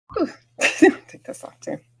Take this off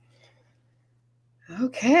too.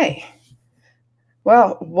 Okay.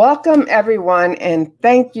 Well, welcome everyone, and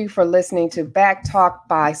thank you for listening to Back Talk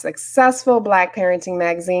by Successful Black Parenting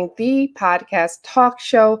Magazine, the podcast talk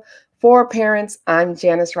show for parents. I'm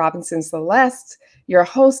Janice Robinson-Celeste, your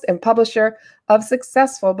host and publisher of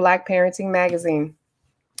Successful Black Parenting Magazine.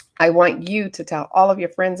 I want you to tell all of your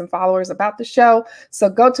friends and followers about the show. So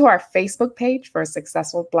go to our Facebook page for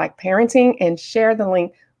Successful Black Parenting and share the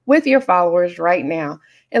link with your followers right now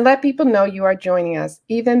and let people know you are joining us.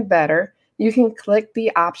 Even better, you can click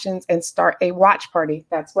the options and start a watch party.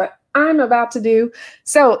 That's what I'm about to do.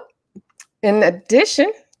 So in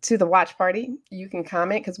addition to the watch party, you can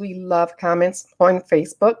comment because we love comments on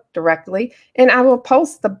Facebook directly, and I will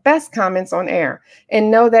post the best comments on air. And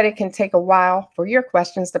know that it can take a while for your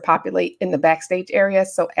questions to populate in the backstage area,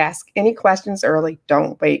 so ask any questions early.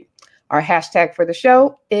 Don't wait. Our hashtag for the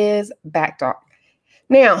show is BACKTALK.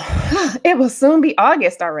 Now, it will soon be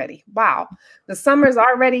August already. Wow. The summer is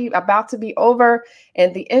already about to be over,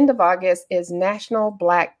 and the end of August is National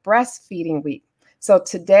Black Breastfeeding Week. So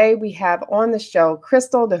today we have on the show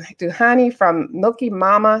Crystal Duhani from Milky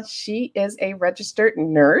Mama. She is a registered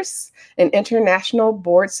nurse, an international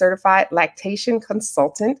board certified lactation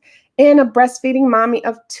consultant, and a breastfeeding mommy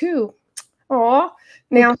of 2. Aw.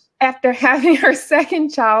 Now, after having her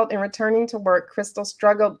second child and returning to work, Crystal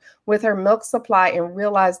struggled with her milk supply and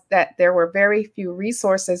realized that there were very few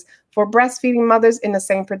resources for breastfeeding mothers in the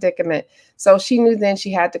same predicament. So she knew then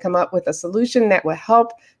she had to come up with a solution that would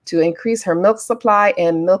help to increase her milk supply,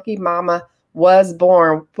 and Milky Mama was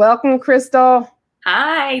born. Welcome, Crystal.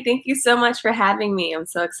 Hi, thank you so much for having me. I'm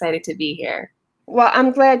so excited to be here. Well,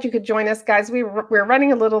 I'm glad you could join us, guys. We're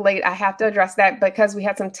running a little late. I have to address that because we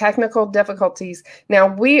had some technical difficulties. Now,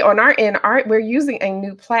 we on our end, we're using a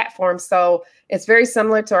new platform, so it's very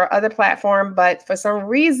similar to our other platform, but for some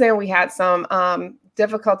reason, we had some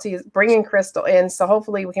difficulties bringing Crystal in, so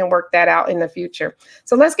hopefully we can work that out in the future.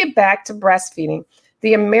 So let's get back to breastfeeding.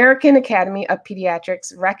 The American Academy of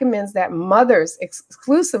Pediatrics recommends that mothers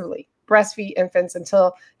exclusively breastfeed infants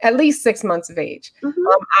until at least 6 months of age.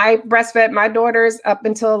 I breastfed my daughters up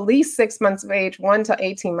until at least 6 months of age, 1 to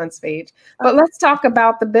 18 months of age. But let's talk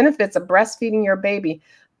about the benefits of breastfeeding your baby.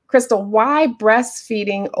 Crystal, why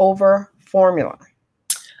breastfeeding over formula?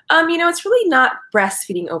 It's really not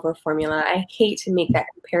breastfeeding over formula. I hate to make that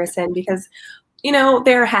comparison because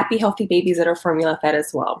there are happy, healthy babies that are formula fed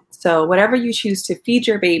as well. So whatever you choose to feed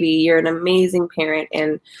your baby, you're an amazing parent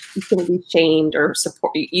and you shouldn't be shamed or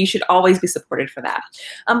support. You should always be supported for that.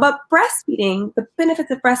 But breastfeeding, the benefits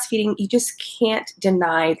of breastfeeding, you just can't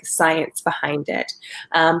deny the science behind it.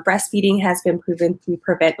 Breastfeeding has been proven to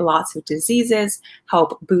prevent lots of diseases,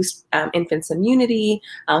 help boost infants' immunity,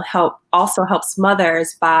 also helps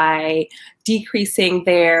mothers by decreasing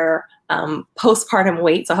their postpartum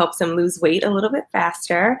weight, so helps them lose weight a little bit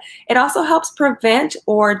faster. It also helps prevent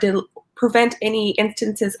any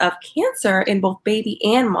instances of cancer in both baby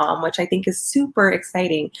and mom, which I think is super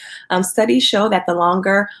exciting. Studies show that the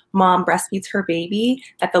longer mom breastfeeds her baby,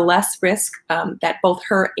 that the less risk that both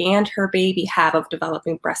her and her baby have of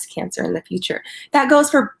developing breast cancer in the future. That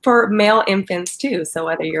goes for male infants too. So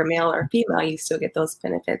whether you're male or female, you still get those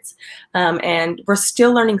benefits. And we're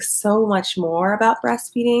still learning so much more about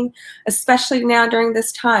breastfeeding, especially now during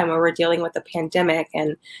this time where we're dealing with the pandemic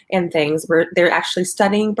and things. They're actually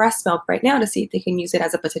studying breast milk right now to see if they can use it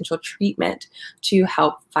as a potential treatment to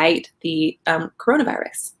help fight the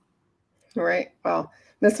coronavirus. Right. Well,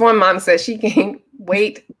 this one mom says she gained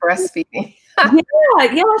weight breastfeeding.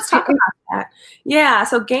 Yeah, let's talk about that. Yeah,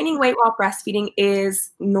 so gaining weight while breastfeeding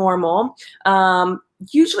is normal.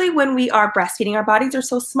 Usually when we are breastfeeding, our bodies are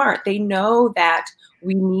so smart. They know that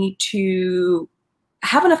we need to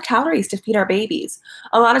have enough calories to feed our babies.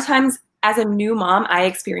 A lot of times, as a new mom, I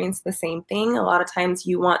experienced the same thing. A lot of times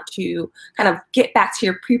you want to kind of get back to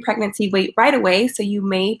your pre-pregnancy weight right away. So you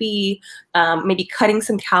may be maybe cutting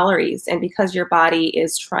some calories. And because your body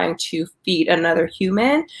is trying to feed another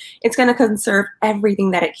human, it's going to conserve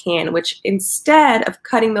everything that it can, which instead of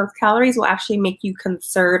cutting those calories will actually make you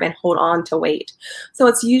conserve and hold on to weight. So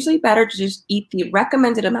it's usually better to just eat the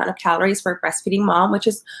recommended amount of calories for a breastfeeding mom, which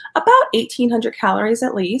is about 1,800 calories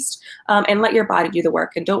at least, and let your body do the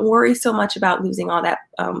work. And don't worry so much about losing all that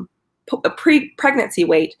pre-pregnancy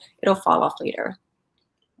weight. It'll fall off later.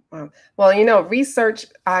 Well, research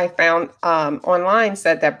I found online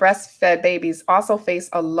said that breastfed babies also face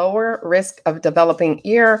a lower risk of developing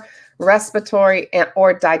ear, respiratory,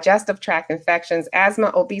 or digestive tract infections,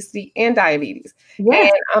 asthma, obesity, and diabetes.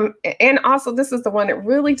 Yes. And also, this is the one that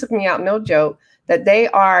really took me out, no joke, that they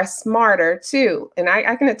are smarter too. And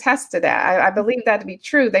I can attest to that. I believe that to be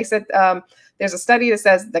true. They said there's a study that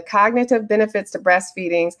says the cognitive benefits to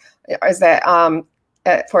breastfeeding is that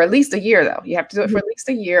for at least a year, though, you have to do it for at least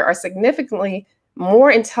a year, are significantly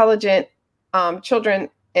more intelligent children,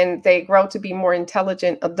 and they grow to be more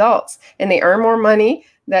intelligent adults, and they earn more money.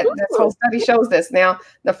 This whole study shows this. Now,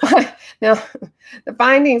 the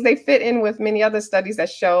findings, they fit in with many other studies that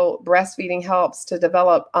show breastfeeding helps to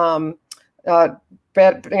develop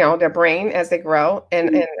their brain as they grow,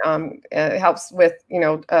 and it helps with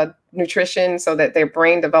nutrition so that their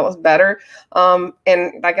brain develops better. And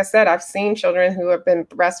like I said, I've seen children who have been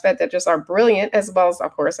breastfed that just are brilliant, as well as,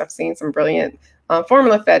 of course, I've seen some brilliant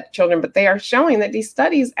formula-fed children. But they are showing that these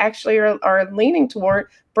studies actually are leaning toward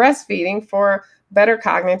breastfeeding for better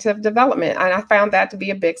cognitive development, and I found that to be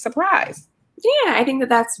a big surprise. Yeah, I think that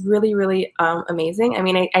that's really, really amazing. I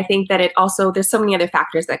mean, I think that it also, there's so many other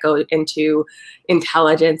factors that go into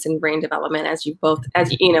intelligence and brain development, as you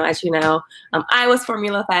know, I was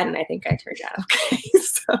formula fed, and I think I turned out okay.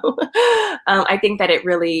 So I think that it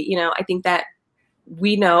really, I think that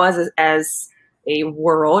we know as a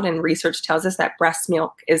world, and research tells us that breast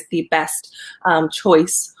milk is the best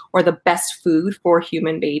choice or the best food for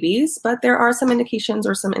human babies, but there are some indications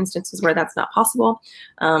or some instances where that's not possible,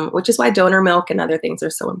 which is why donor milk and other things are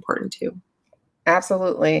so important too.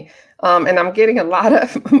 Absolutely. And I'm getting a lot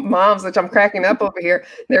of moms, which I'm cracking up over here.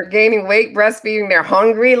 They're gaining weight breastfeeding. They're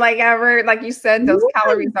hungry like ever. Like you said, those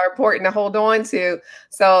calories are important to hold on to.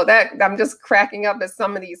 So that I'm just cracking up at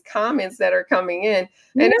some of these comments that are coming in.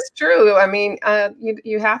 And it's true. I mean,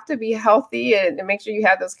 you have to be healthy and make sure you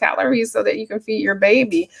have those calories so that you can feed your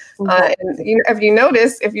baby. And if you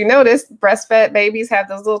notice, breastfed babies have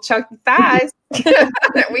those little chunky thighs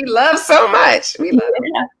that we love so much. We love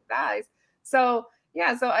those thighs. So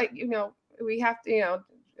yeah, so we have to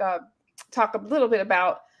talk a little bit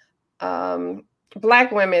about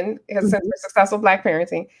Black women, since we're successful Black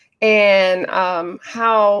parenting, and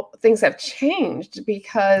how things have changed.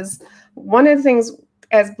 Because one of the things,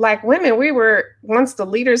 as Black women, we were once the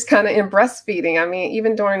leaders kind of in breastfeeding. I mean,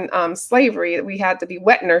 even during slavery, we had to be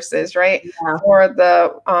wet nurses, right, for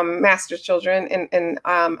the master's children. And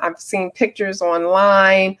I've seen pictures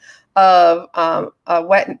online of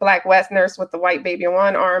a Black wet nurse with the white baby on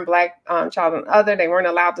one arm, Black child on the other. They weren't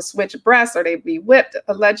allowed to switch breasts, or they'd be whipped,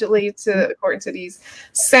 allegedly, according to these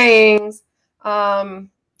sayings. And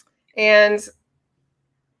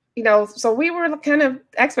so we were kind of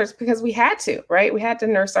experts because we had to, right? We had to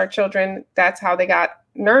nurse our children. That's how they got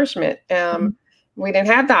nourishment. We didn't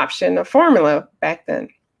have the option of formula back then.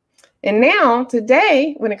 And now,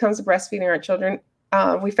 today, when it comes to breastfeeding our children,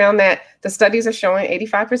 we found that the studies are showing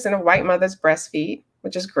 85% of white mothers breastfeed,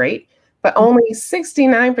 which is great, but only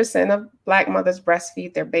 69% of Black mothers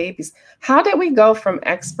breastfeed their babies. How did we go from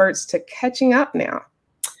experts to catching up now?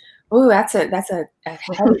 Oh, that's a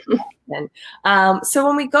heavy question. So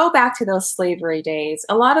when we go back to those slavery days,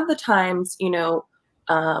 a lot of the times,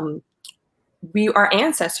 our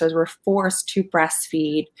ancestors were forced to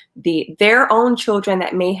breastfeed their own children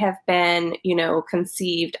that may have been,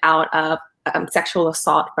 conceived out of sexual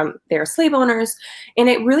assault from their slave owners. And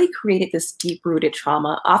it really created this deep-rooted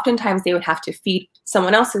trauma. Oftentimes they would have to feed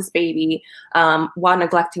someone else's baby while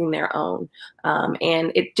neglecting their own.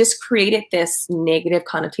 And it just created this negative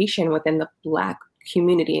connotation within the Black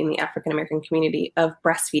community and the African-American community of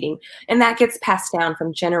breastfeeding. And that gets passed down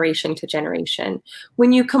from generation to generation.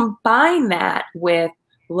 When you combine that with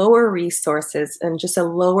lower resources and just a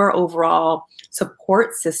lower overall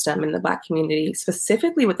support system in the Black community,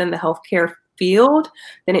 specifically within the healthcare field,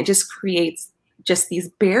 then it just creates just these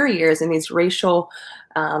barriers and these racial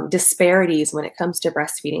disparities when it comes to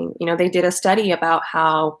breastfeeding. They did a study about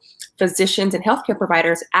how physicians and healthcare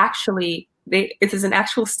providers actually, this is an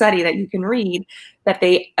actual study that you can read, that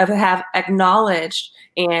they have acknowledged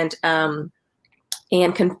and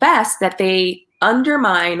confessed that they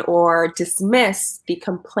undermine or dismiss the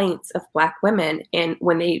complaints of Black women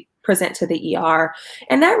when they present to the ER.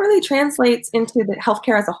 And that really translates into the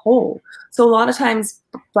healthcare as a whole. So a lot of times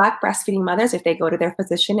Black breastfeeding mothers, if they go to their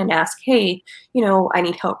physician and ask, hey, I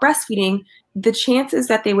need help breastfeeding, the chances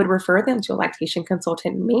that they would refer them to a lactation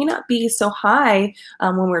consultant may not be so high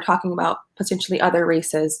when we're talking about potentially other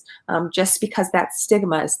races, just because that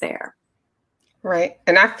stigma is there. Right.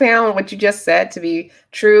 And I found what you just said to be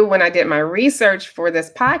true when I did my research for this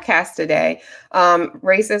podcast today.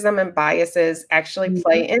 Racism and biases actually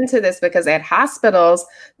play into this, because at hospitals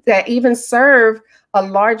that even serve a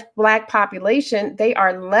large Black population, they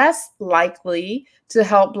are less likely to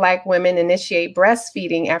help Black women initiate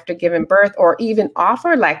breastfeeding after giving birth or even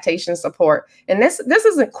offer lactation support. And this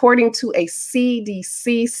is according to a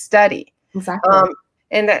CDC study. Exactly.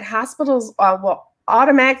 And that hospitals will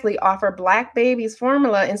automatically offer Black babies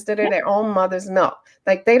formula instead of their own mother's milk.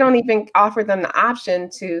 Like they don't even offer them the option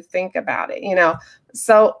to think about it, you know?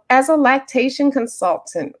 So as a lactation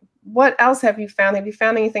consultant, what else have you found? Have you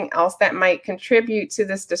found anything else that might contribute to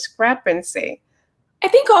this discrepancy? I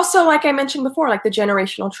think also, like I mentioned before, like the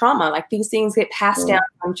generational trauma, like these things get passed down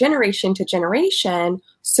from generation to generation.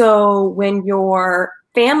 So when your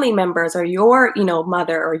family members or your,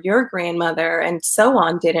 mother or your grandmother and so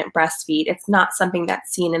on didn't breastfeed, it's not something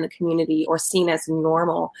that's seen in the community or seen as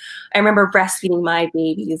normal. I remember breastfeeding my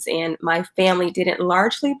babies, and my family didn't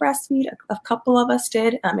largely breastfeed. A couple of us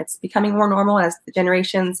did. It's becoming more normal as the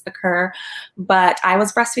generations occur. But I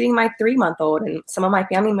was breastfeeding my 3-month-old, and some of my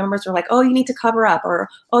family members were like, "Oh, you need to cover up," or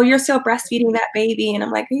 "Oh, you're still breastfeeding that baby." And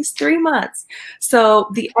I'm like, "He's 3 months."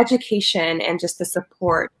 So the education and just the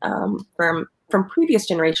support from previous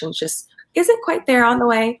generations just isn't quite there on the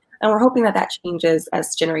way. And we're hoping that that changes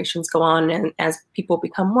as generations go on and as people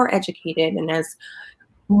become more educated and as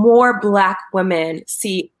more Black women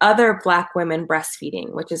see other Black women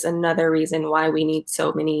breastfeeding, which is another reason why we need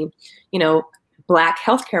so many, Black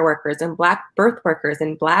healthcare workers and Black birth workers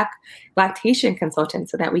and Black lactation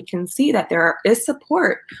consultants, so that we can see that there is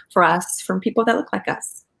support for us from people that look like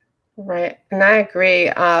us. Right. And I agree.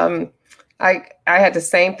 I had the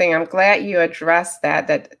same thing. I'm glad you addressed that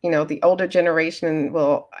the older generation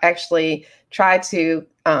will actually try to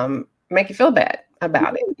make you feel bad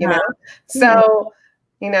about it, you know? So,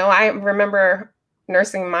 I remember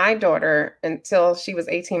nursing my daughter until she was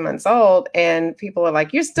 18 months old, and people are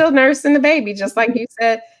like, "You're still nursing the baby," just like you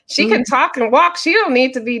said. She can talk and walk. She don't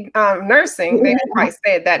need to be nursing. They didn't quite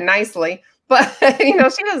say it that nicely, but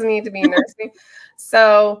she doesn't need to be nursing.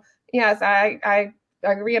 So yes, I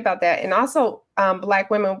agree about that. And also Black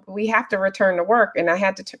women, we have to return to work. And I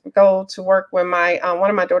had to go to work when my one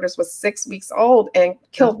of my daughters was 6 weeks old and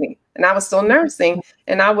killed me. And I was still nursing,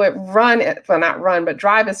 and I would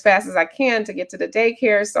drive as fast as I can to get to the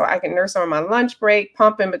daycare so I can nurse her on my lunch break,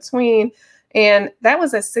 pump in between. And that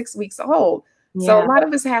was at 6 weeks old. Yeah. So a lot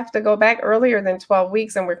of us have to go back earlier than 12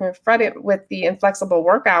 weeks, and we're confronted with the inflexible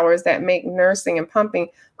work hours that make nursing and pumping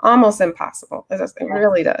almost impossible. It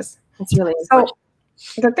really does. It's really important.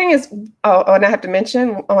 The thing is, and I have to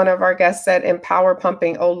mention, one of our guests said, "Empower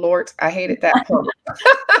pumping." Oh Lord, I hated that pump.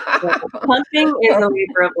 Pumping is a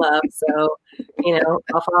labor of love. So,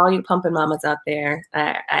 for all you pumping mamas out there,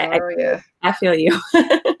 I feel you.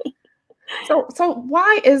 So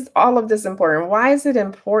why is all of this important? Why is it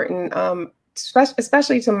important,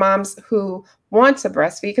 especially to moms who want to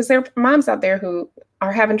breastfeed? Because there are moms out there who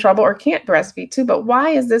are having trouble or can't breastfeed too. But why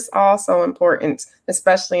is this all so important,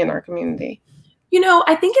 especially in our community?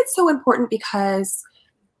 I think it's so important because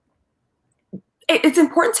it's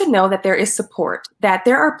important to know that there is support, that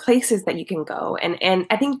there are places that you can go. And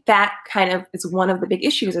I think that kind of is one of the big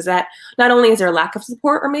issues, is that not only is there a lack of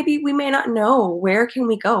support, or maybe we may not know where can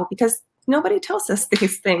we go, because nobody tells us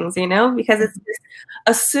these things, because it's just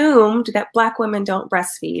assumed that Black women don't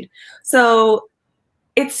breastfeed. So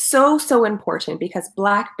it's so, so important, because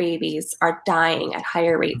Black babies are dying at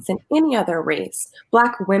higher rates than any other race.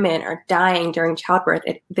 Black women are dying during childbirth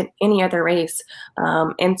than any other race.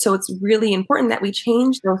 And so it's really important that we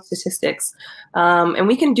change those statistics. And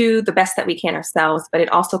we can do the best that we can ourselves, but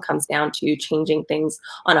it also comes down to changing things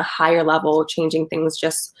on a higher level, changing things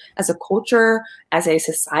just as a culture, as a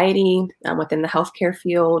society, within the healthcare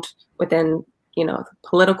field, within the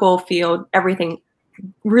political field. Everything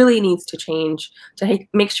really needs to change to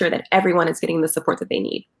make sure that everyone is getting the support that they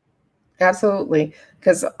need. Absolutely.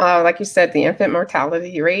 Because like you said, the infant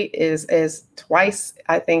mortality rate is twice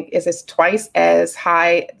as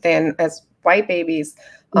high than as white babies.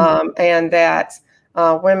 And that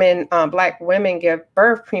Black women give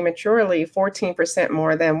birth prematurely 14%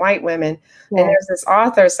 more than white women. Yeah. And there's this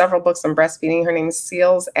author, several books on breastfeeding. Her name is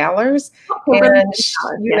Seals Allers. And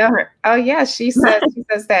you know her. Oh yeah. She says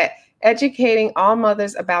that educating all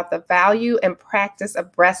mothers about the value and practice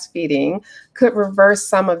of breastfeeding could reverse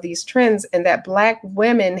some of these trends, and that Black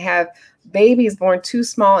women have babies born too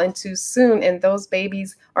small and too soon, and those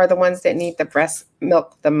babies are the ones that need the breast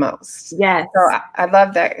milk the most. Yes. So I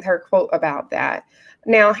love that, her quote about that.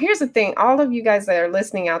 Now, here's the thing, all of you guys that are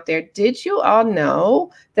listening out there, did you all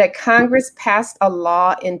know that Congress passed a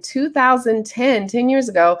law in 2010, 10 years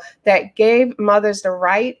ago, that gave mothers the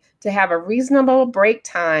right to have a reasonable break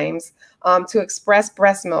times to express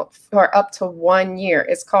breast milk for up to 1 year?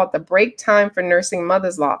 It's called the Break Time for Nursing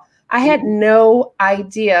Mothers Law. I had no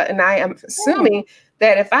idea, and I am assuming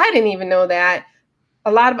that if I didn't even know that,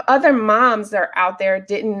 a lot of other moms that are out there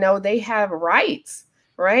didn't know they have rights,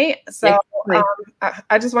 right? So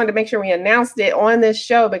I just wanted to make sure we announced it on this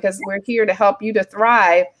show because we're here to help you to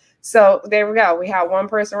thrive. So there we go. We have one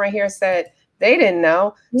person right here said they didn't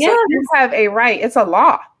know. Yeah, so you have a right. It's a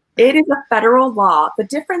law. It is a federal law. The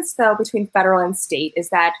difference, though, between federal and state is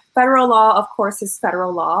that federal law, of course, is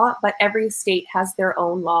federal law, but every state has their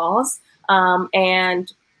own laws.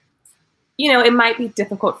 And, you know, it might be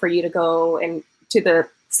difficult for you to go and to the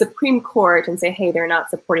Supreme Court and say, hey, they're not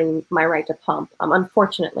supporting my right to pump,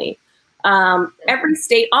 unfortunately. Every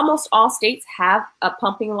state, almost all states have a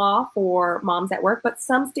pumping law for moms at work, but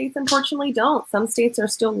some states unfortunately don't. Some states are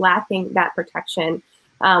still lacking that protection,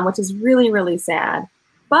 which is really, really sad.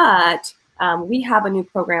 But we have a new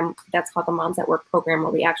program that's called the Moms at Work program,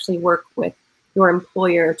 where we actually work with your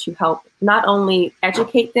employer to help not only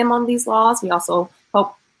educate them on these laws, we also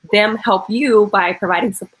help them help you by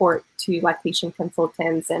providing support to lactation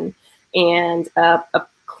consultants and a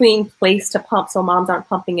clean place to pump so moms aren't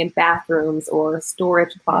pumping in bathrooms or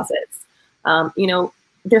storage closets. You know,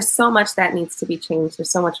 there's so much that needs to be changed. There's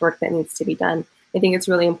so much work that needs to be done. I think it's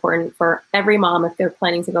really important for every mom, if they're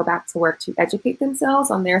planning to go back to work, to educate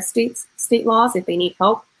themselves on their state laws. If they need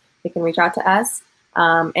help, they can reach out to us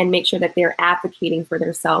and make sure that they're advocating for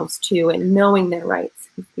themselves too and knowing their rights.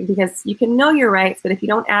 Because you can know your rights, but if you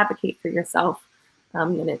don't advocate for yourself,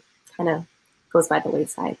 then it kind of goes by the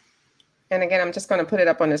wayside. And again, I'm just going to put it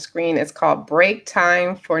up on the screen. It's called Break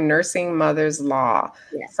Time for Nursing Mothers Law.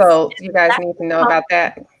 Yes. So you guys need to know about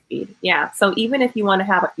that. Yeah. So even if you want to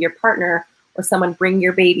have your partner or someone bring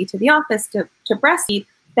your baby to the office to breastfeed,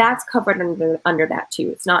 that's covered under that too.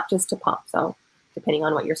 It's not just to pump. So depending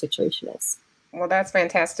on what your situation is. Well, that's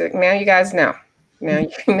fantastic. Now you guys know. Now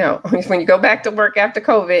you know. When you go back to work after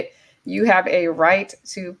COVID, you have a right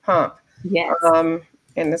to pump. Yes.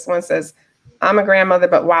 And this one says, I'm a grandmother,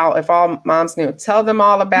 but wow, if all moms knew. Tell them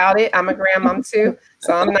all about it. I'm a grandmom too,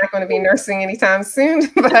 so I'm not going to be nursing anytime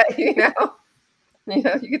soon. But you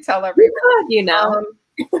can tell everyone.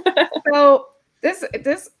 So this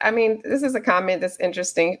is a comment that's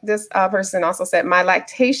interesting. This person also said, my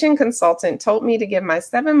lactation consultant told me to give my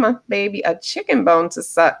 7-month baby a chicken bone to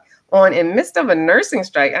suck on in midst of a nursing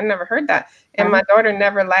strike. I never heard that. And my daughter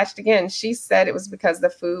never latched again. She said it was because the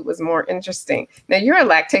food was more interesting. Now, you're a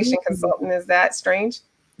lactation consultant. Is that strange?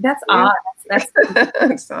 That's odd.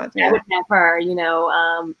 That's odd. Yeah. I would never,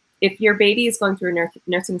 if your baby is going through a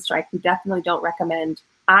nursing strike, we definitely don't recommend,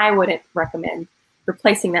 I wouldn't recommend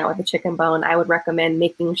replacing that with a chicken bone. I would recommend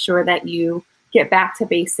making sure that you get back to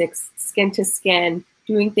basics, skin to skin,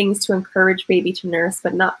 doing things to encourage baby to nurse,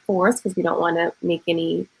 but not force, because we don't want to make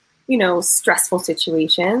any stressful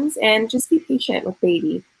situations, and just be patient with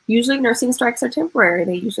baby. Usually nursing strikes are temporary.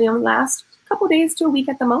 They usually only last a couple days to a week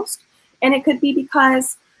at the most. And it could be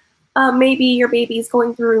because maybe your baby's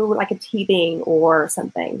going through like a teething or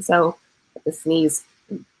something. So the sneeze.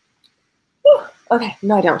 Whew. Okay,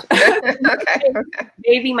 no, I don't. Okay.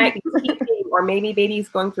 Baby might be teething, or maybe baby's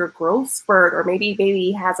going through a growth spurt, or maybe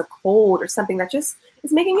baby has a cold or something that just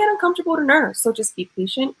is making it uncomfortable to nurse. So just be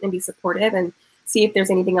patient and be supportive and see if there's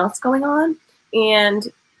anything else going on, and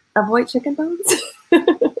avoid chicken bones.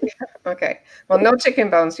 Okay. Well, no chicken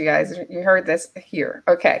bones, you guys. You heard this here.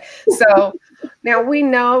 Okay. So now we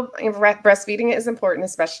know breastfeeding is important,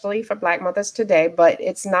 especially for Black mothers today, but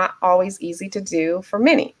it's not always easy to do for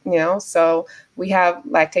many, So we have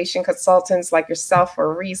lactation consultants like yourself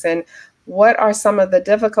for a reason. What are some of the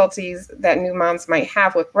difficulties that new moms might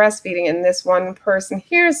have with breastfeeding? And this one person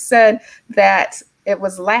here said that it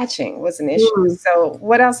was latching was an issue. So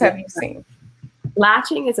what else have you seen?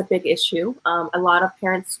 Latching is a big issue. A lot of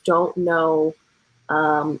parents don't know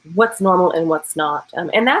what's normal and what's not.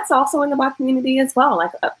 And that's also in the Black community as well.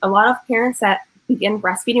 Like a lot of parents that begin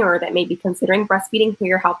breastfeeding or that may be considering breastfeeding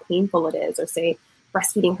hear how painful it is, or say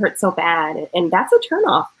breastfeeding hurts so bad. And that's a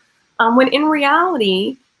turnoff. When in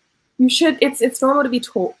reality, it's normal to be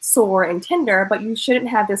sore and tender, but you shouldn't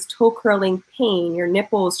have this toe curling pain. Your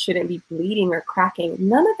nipples shouldn't be bleeding or cracking.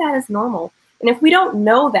 None of that is normal. And if we don't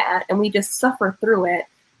know that and we just suffer through it,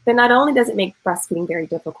 then not only does it make breastfeeding very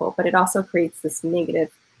difficult, but it also creates this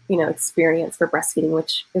negative, experience for breastfeeding,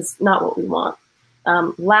 which is not what we want.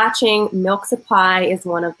 Latching, milk supply is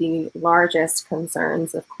one of the largest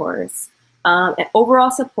concerns, of course. and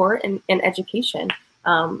overall support and education.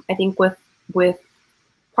 I think with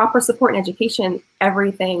proper support and education,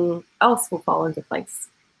 everything else will fall into place.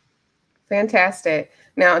 Fantastic.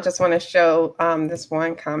 Now, I just want to show this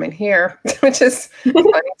one comment here, which is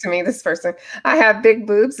funny to me, this person. I have big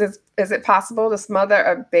boobs. Is it possible to smother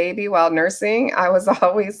a baby while nursing? I was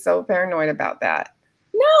always so paranoid about that.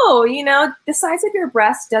 No, the size of your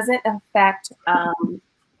breast doesn't affect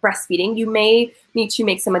breastfeeding. You may need to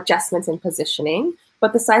make some adjustments in positioning,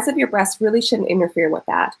 but the size of your breast really shouldn't interfere with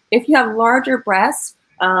that. If you have larger breasts,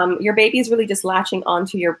 your baby is really just latching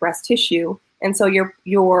onto your breast tissue. And so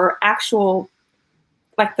your actual,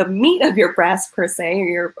 like the meat of your breast per se,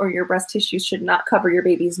 or your breast tissue should not cover your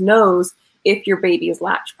baby's nose if your baby is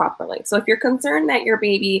latched properly. So if you're concerned that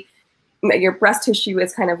your breast tissue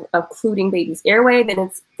is kind of occluding baby's airway, then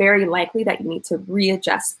it's very likely that you need to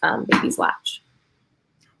readjust baby's latch.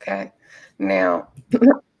 Okay. Now,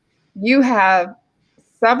 you have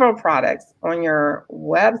several products on your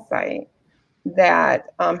website that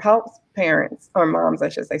helps parents, or moms, I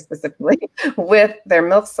should say specifically, with their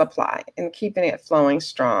milk supply and keeping it flowing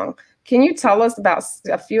strong. Can you tell us about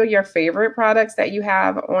a few of your favorite products that you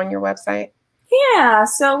have on your website? Yeah,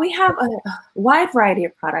 so we have a wide variety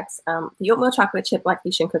of products. The oatmeal chocolate chip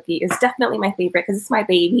lactation cookie is definitely my favorite because it's my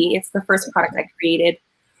baby. It's the first product I created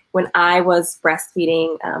when I was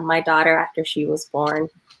breastfeeding my daughter after she was born.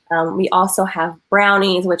 We also have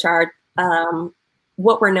brownies, which are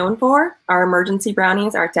what we're known for. Our emergency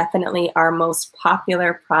brownies are definitely our most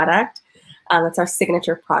popular product. That's our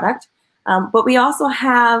signature product. But we also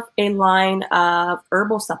have a line of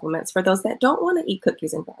herbal supplements for those that don't want to eat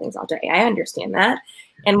cookies and brownies all day. I understand that.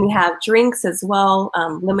 And we have drinks as well,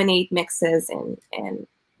 lemonade mixes and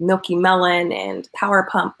milky melon and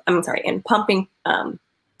and pumping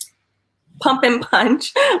pump and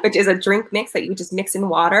punch, which is a drink mix that you just mix in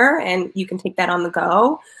water and you can take that on the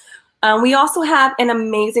go. We also have an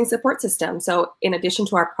amazing support system. So in addition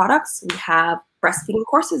to our products, we have breastfeeding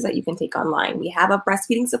courses that you can take online. We have a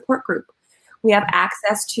breastfeeding support group. We have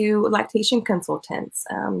access to lactation consultants.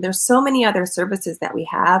 There's so many other services that we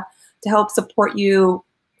have to help support you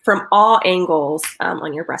from all angles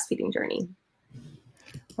on your breastfeeding journey.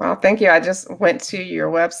 Well, thank you. I just went to your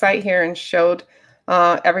website here and showed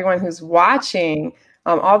everyone who's watching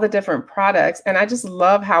all the different products. And I just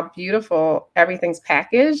love how beautiful everything's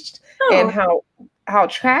packaged and how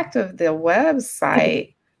attractive the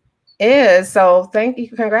website is. So thank you.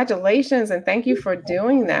 Congratulations. And thank you for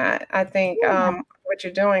doing that. I think what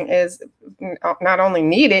you're doing is not only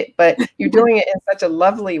needed, but you're doing it in such a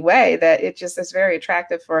lovely way that it just is very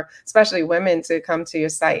attractive for especially women to come to your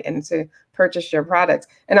site and to purchase your products.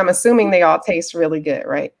 And I'm assuming they all taste really good,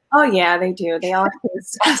 right? Oh yeah, they do. They all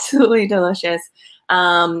taste absolutely delicious.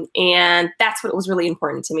 And that's what was really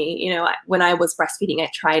important to me. You know, when I was breastfeeding, I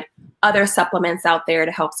tried other supplements out there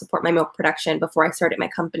to help support my milk production before I started my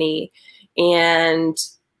company. And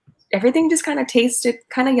everything just kind of tasted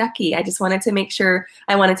kind of yucky. I just wanted to make sure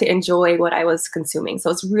I wanted to enjoy what I was consuming. So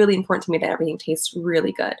it's really important to me that everything tastes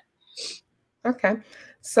really good. Okay.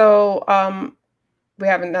 So we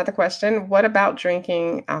have another question. What about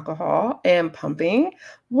drinking alcohol and pumping?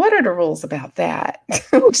 What are the rules about that?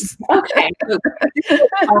 Okay.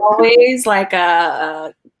 Always like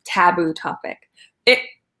a taboo topic.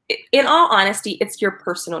 In all honesty, it's your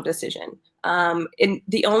personal decision. And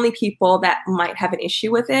the only people that might have an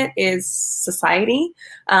issue with it is society.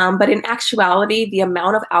 But in actuality, the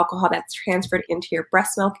amount of alcohol that's transferred into your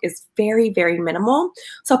breast milk is very, very minimal.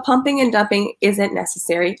 So pumping and dumping isn't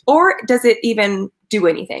necessary, or does it even do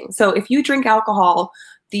anything? So if you drink alcohol,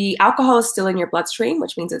 the alcohol is still in your bloodstream,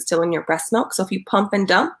 which means it's still in your breast milk. So if you pump and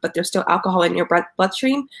dump, but there's still alcohol in your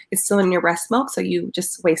bloodstream, it's still in your breast milk. So you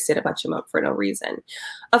just wasted a bunch of milk for no reason.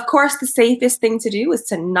 Of course, the safest thing to do is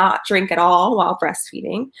to not drink at all while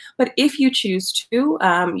breastfeeding. But if you choose to,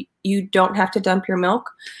 you don't have to dump your milk.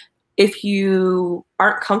 If you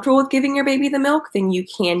aren't comfortable with giving your baby the milk, then you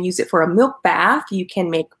can use it for a milk bath. You can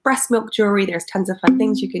make breast milk jewelry. There's tons of fun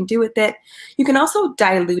things you can do with it. You can also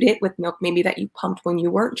dilute it with milk maybe that you pumped when you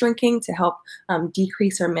weren't drinking to help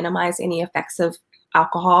decrease or minimize any effects of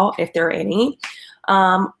alcohol, if there are any.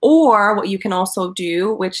 Or what you can also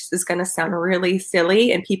do, which is going to sound really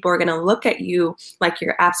silly and people are going to look at you like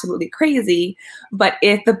you're absolutely crazy, but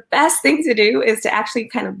if the best thing to do is to actually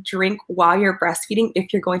kind of drink while you're breastfeeding,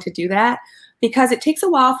 if you're going to do that, because it takes a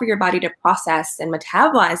while for your body to process and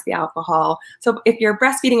metabolize the alcohol. So if you're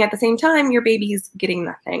breastfeeding at the same time, your baby's getting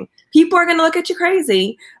nothing. People are going to look at you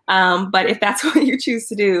crazy. But if that's what you choose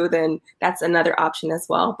to do, then that's another option as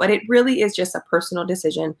well. But it really is just a personal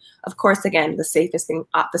decision. Of course, again, the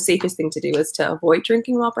safest thing to do is to avoid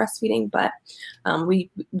drinking while breastfeeding. But we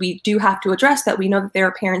do have to address that. We know that there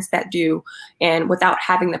are parents that do, and without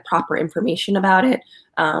having the proper information about it,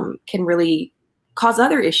 can really cause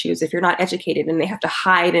other issues if you're not educated, and they have to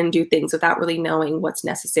hide and do things without really knowing what's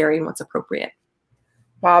necessary and what's appropriate.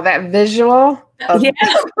 Wow, that visual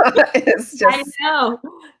is just, I know.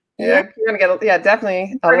 Yeah, you're gonna get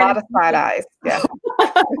definitely a lot of side eyes. Yeah.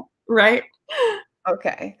 Right.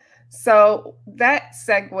 Okay. So that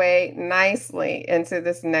segued nicely into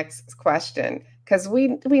this next question, because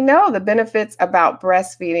we know the benefits about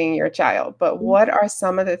breastfeeding your child, but what are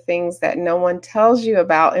some of the things that no one tells you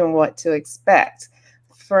about and what to expect?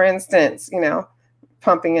 For instance,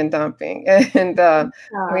 pumping and dumping, and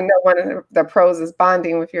we know one of the pros is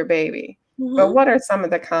bonding with your baby. But what are some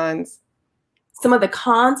of the cons? Some of the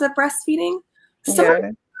cons of breastfeeding? Some of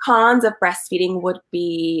the cons of breastfeeding would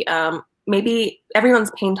be maybe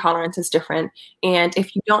everyone's pain tolerance is different. And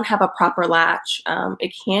if you don't have a proper latch,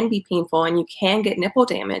 it can be painful, and you can get nipple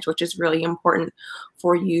damage, which is really important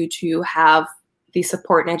for you to have the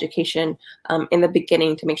support and education in the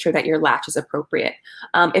beginning to make sure that your latch is appropriate.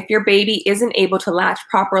 If your baby isn't able to latch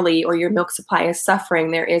properly, or your milk supply is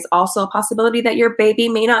suffering, there is also a possibility that your baby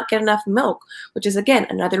may not get enough milk, which is, again,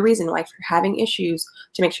 another reason why if you're having issues,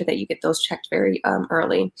 to make sure that you get those checked very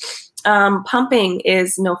early. Pumping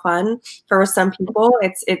is no fun for some people.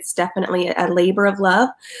 It's definitely a labor of love.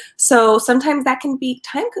 So sometimes that can be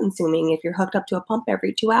time consuming if you're hooked up to a pump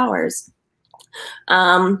every 2 hours.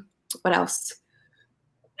 What else?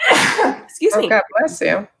 Excuse me. God bless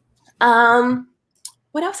you.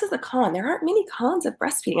 What else is a con? There aren't many cons of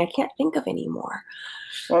breastfeeding. I can't think of any more.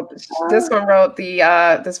 Well, this one wrote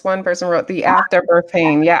this one person wrote the afterbirth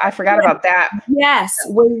pain. Yeah, I forgot about that. Yes,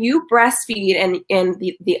 when you breastfeed and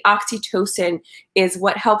the oxytocin is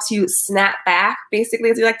what helps you snap back, basically,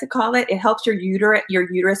 as we like to call it. It helps your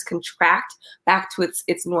uterus contract back to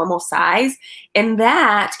its normal size. And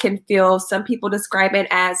that can feel, some people describe it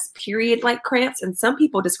as period-like cramps, and some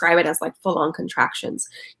people describe it as like full-on contractions.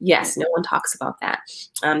 Yes, no one talks about that.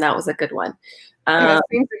 That was a good one. And it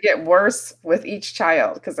seems to get worse with each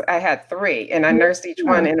child, because I had 3 and I nursed each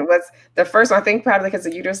one, and it was the first one, I think probably because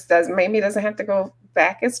the uterus doesn't have to go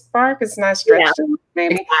back as far because it's not stretched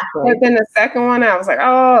maybe. Exactly. But then the second one I was like,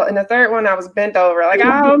 oh, and the third one I was bent over like,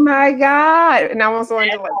 oh my God. And I almost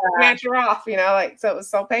wanted to like snatch her off, like, so it was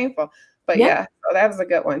so painful. But yeah, so that was a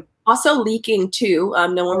good one. Also leaking too.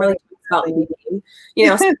 No one really talks about leaking,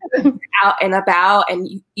 out and about, and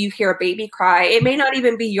you hear a baby cry. It may not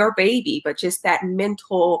even be your baby, but just that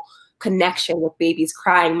mental connection with babies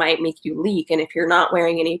crying might make you leak. And if you're not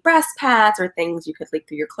wearing any breast pads or things, you could leak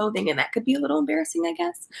through your clothing, and that could be a little embarrassing, I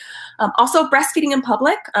guess. Also, breastfeeding in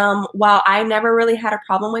public. While I never really had a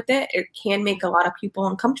problem with it, it can make a lot of people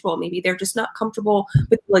uncomfortable. Maybe they're just not comfortable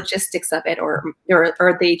with the logistics of it, or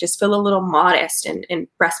they just feel a little modest, and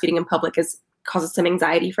breastfeeding in public causes some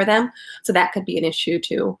anxiety for them. So that could be an issue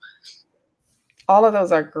too. All of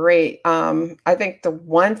those are great. I think the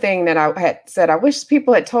one thing that I had said, I wish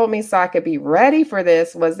people had told me so I could be ready for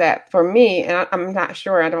this, was that for me, and I'm not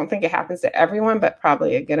sure, I don't think it happens to everyone, but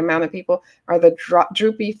probably a good amount of people, are the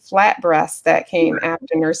droopy flat breasts that came after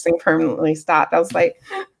nursing permanently stopped. I was like,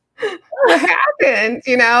 what happened?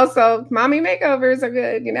 So mommy makeovers are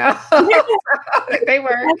good, they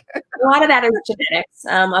work. A lot of that is genetics.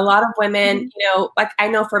 A lot of women, like I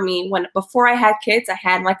know for me, before I had kids, I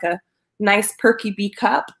had like a nice perky B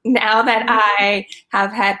cup. Now that I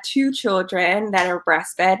have had 2 children that are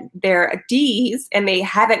breastfed, they're D's and they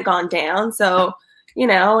haven't gone down. So,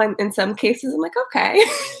 in some cases I'm like, okay.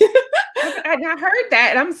 And I heard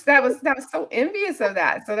that, and that was so envious of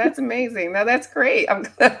that. So that's amazing. Now that's great. I'm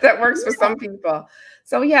glad that works for some people.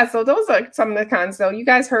 So yeah, so those are some of the cons. So you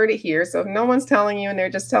guys heard it here. So if no one's telling you and they're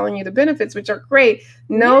just telling you the benefits, which are great,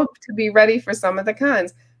 know to be ready for some of the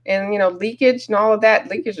cons. And leakage and all of that.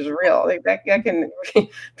 Leakage is real. Like that can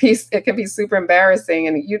it can be super embarrassing,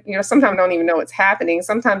 and you sometimes don't even know what's happening.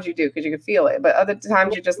 Sometimes you do because you can feel it, but other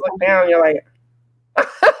times you just look down, and you're like,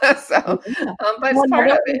 so. But it's part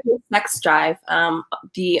of it. Sex drive.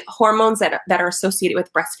 The hormones that are associated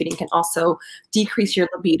with breastfeeding can also decrease your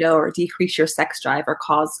libido or decrease your sex drive or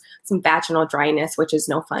cause some vaginal dryness, which is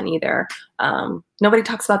no fun either. Nobody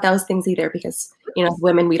talks about those things either because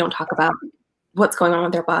women, we don't talk about what's going on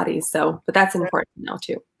with their bodies. So, but that's important to know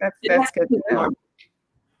too. That's good to know.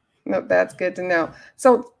 No, that's good to know.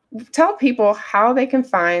 So tell people how they can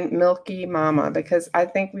find Milky Mama, because I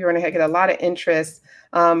think we're going to get a lot of interest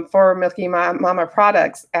for Milky Mama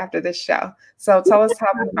products after this show. So tell us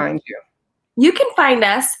how to find you. You can find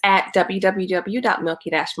us at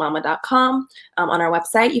www.milky-mama.com on our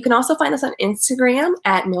website. You can also find us on Instagram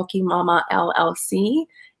at Milky Mama LLC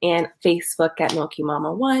and Facebook at Milky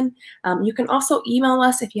Mama 1. You can also email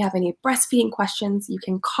us if you have any breastfeeding questions. You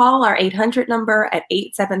can call our 800 number at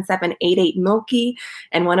 877-88-MILKY,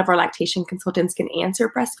 and one of our lactation consultants can answer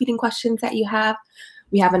breastfeeding questions that you have.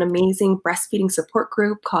 We have an amazing breastfeeding support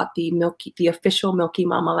group called the official Milky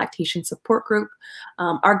Mama Lactation Support Group.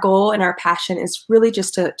 Our goal and our passion is really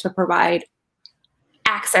just to provide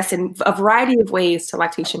access in a variety of ways to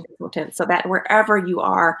lactation consultants so that wherever you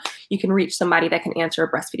are, you can reach somebody that can answer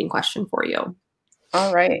a breastfeeding question for you.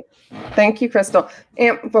 All right. Thank you, Crystal.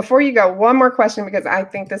 And before you go, one more question, because I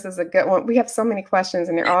think this is a good one. We have so many questions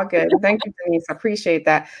and they're all good. Thank you, Denise. I appreciate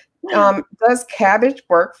that. Does cabbage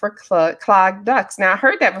work for clogged ducts? Now, I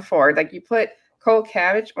heard that before. Like, you put cold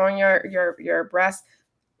cabbage on your breast.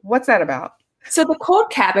 What's that about? So the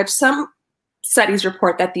cold cabbage, some studies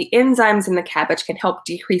report that the enzymes in the cabbage can help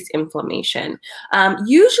decrease inflammation.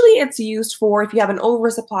 Usually it's used for if you have an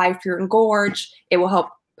oversupply, if you're engorged, it will help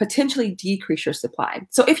potentially decrease your supply.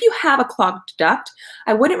 So if you have a clogged duct,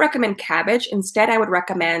 I wouldn't recommend cabbage. Instead, I would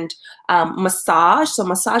recommend massage. So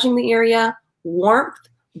massaging the area, warmth,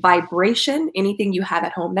 vibration, anything you have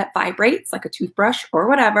at home that vibrates, like a toothbrush or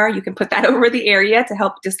whatever, you can put that over the area to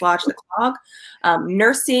help dislodge the clog.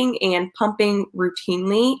 Nursing and pumping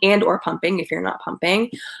routinely, and or pumping if you're not pumping.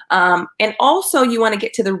 And also you want to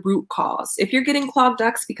get to the root cause. If you're getting clogged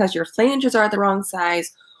ducts because your flanges are the wrong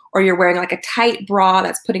size, or you're wearing like a tight bra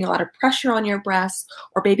that's putting a lot of pressure on your breasts,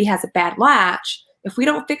 or baby has a bad latch, if we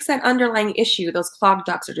don't fix that underlying issue, those clogged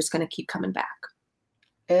ducts are just going to keep coming back.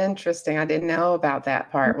 Interesting. I didn't know about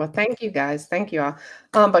that part. Well, thank you guys. Thank you all.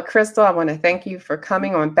 But Crystal, I want to thank you for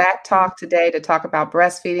coming on Back Talk today to talk about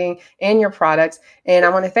breastfeeding and your products. And I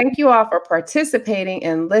want to thank you all for participating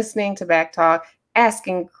and listening to Back Talk,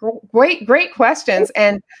 asking great questions.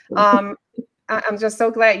 And I'm just so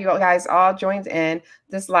glad you guys all joined in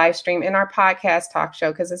this live stream in our podcast talk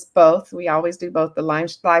show, because it's both. We always do both the live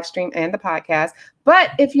stream and the podcast.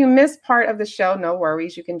 But if you missed part of the show, no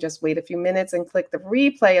worries. You can just wait a few minutes and click the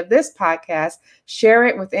replay of this podcast, share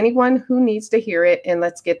it with anyone who needs to hear it, and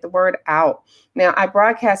let's get the word out. Now, I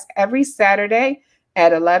broadcast every Saturday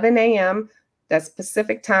at 11 a.m. That's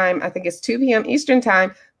Pacific time. I think it's 2 p.m. Eastern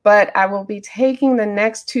time. But I will be taking the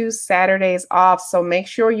next 2 Saturdays off. So make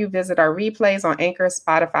sure you visit our replays on Anchor,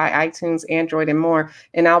 Spotify, iTunes, Android, and more.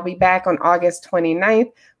 And I'll be back on August 29th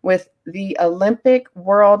with the Olympic,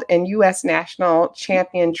 world, and U.S. national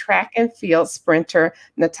champion track and field sprinter,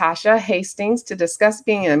 Natasha Hastings, to discuss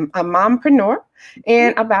being a mompreneur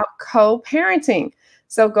and about co-parenting.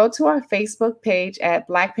 So go to our Facebook page at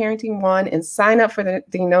Black Parenting One and sign up for the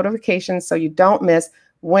notifications so you don't miss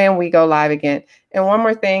when we go live again. And one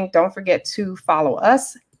more thing, don't forget to follow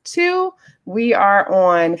us too. We are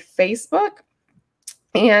on Facebook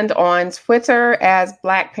and on Twitter as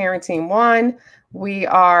Black Parenting One. We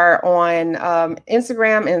are on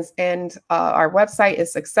Instagram, and our website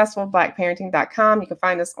is successfulblackparenting.com. You can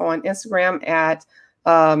find us on Instagram at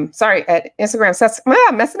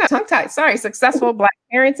Instagram, messing up, tongue tied. Successful Black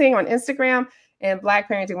Parenting on Instagram and Black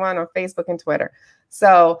Parenting One on Facebook and Twitter.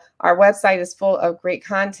 So our website is full of great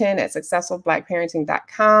content at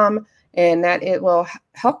successfulblackparenting.com, and that it will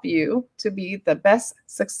help you to be the best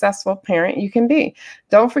successful parent you can be.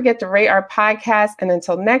 Don't forget to rate our podcast. And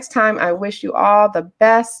until next time, I wish you all the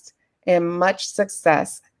best and much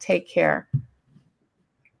success. Take care.